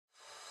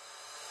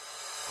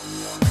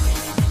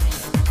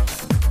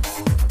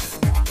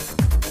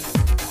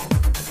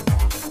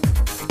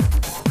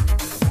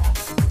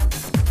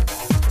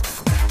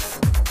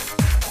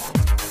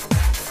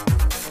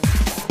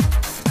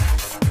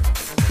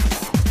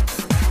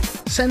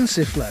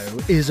Sensi-Flo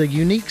is a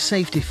unique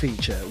safety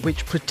feature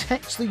which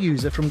protects the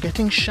user from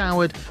getting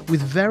showered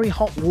with very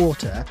hot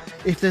water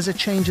if there's a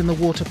change in the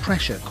water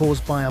pressure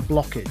caused by a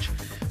blockage.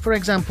 For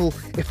example,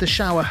 if the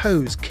shower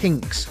hose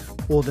kinks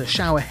or the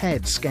shower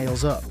head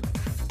scales up.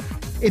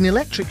 In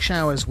electric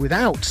showers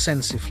without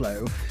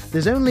Sensi-Flo,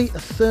 there's only a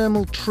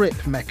thermal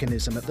trip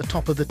mechanism at the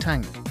top of the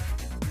tank.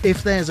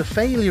 If there's a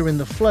failure in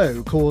the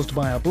flow caused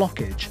by a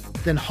blockage,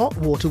 then hot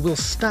water will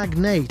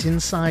stagnate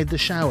inside the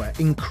shower,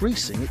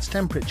 increasing its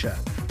temperature.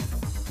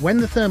 When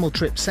the thermal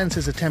trip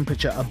senses a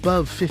temperature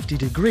above 50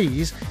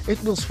 degrees,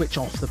 it will switch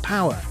off the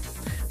power.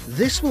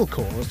 This will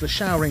cause the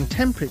showering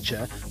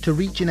temperature to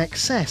reach in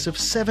excess of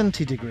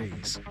 70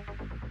 degrees.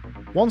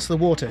 Once the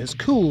water has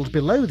cooled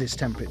below this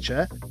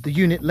temperature, the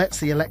unit lets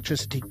the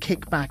electricity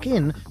kick back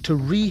in to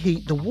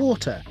reheat the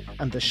water,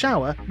 and the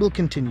shower will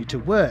continue to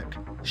work,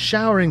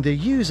 showering the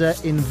user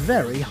in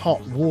very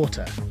hot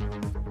water.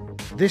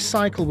 This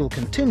cycle will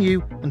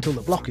continue until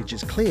the blockage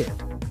is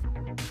cleared.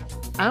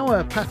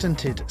 Our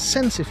patented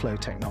Sensi-Flo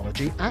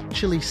technology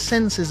actually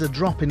senses a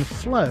drop in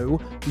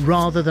flow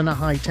rather than a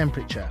high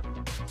temperature.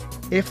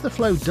 If the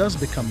flow does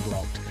become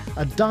blocked,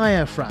 a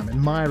diaphragm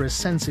in Mira's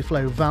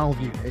Sensi-Flo valve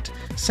unit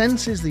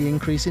senses the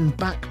increase in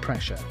back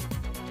pressure.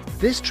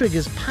 This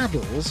triggers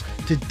paddles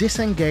to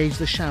disengage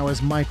the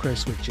shower's micro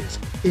switches,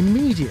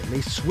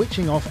 immediately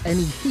switching off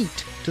any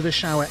heat to the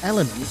shower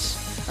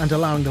elements and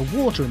allowing the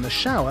water in the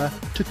shower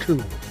to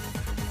cool.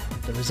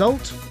 The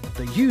result?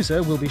 The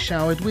user will be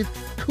showered with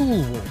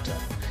cool water,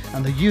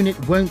 and the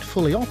unit won't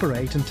fully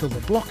operate until the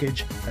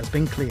blockage has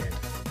been cleared.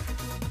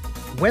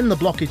 When the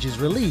blockage is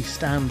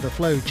released and the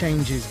flow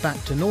changes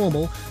back to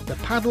normal, the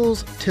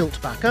paddles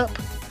tilt back up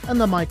and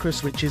the micro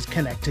switches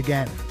connect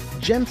again,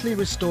 gently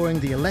restoring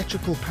the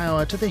electrical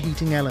power to the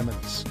heating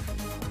elements.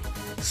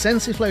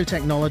 Sensi-Flo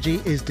technology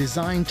is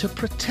designed to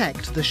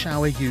protect the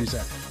shower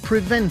user,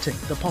 preventing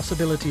the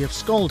possibility of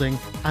scalding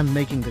and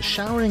making the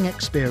showering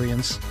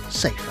experience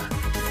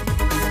safer.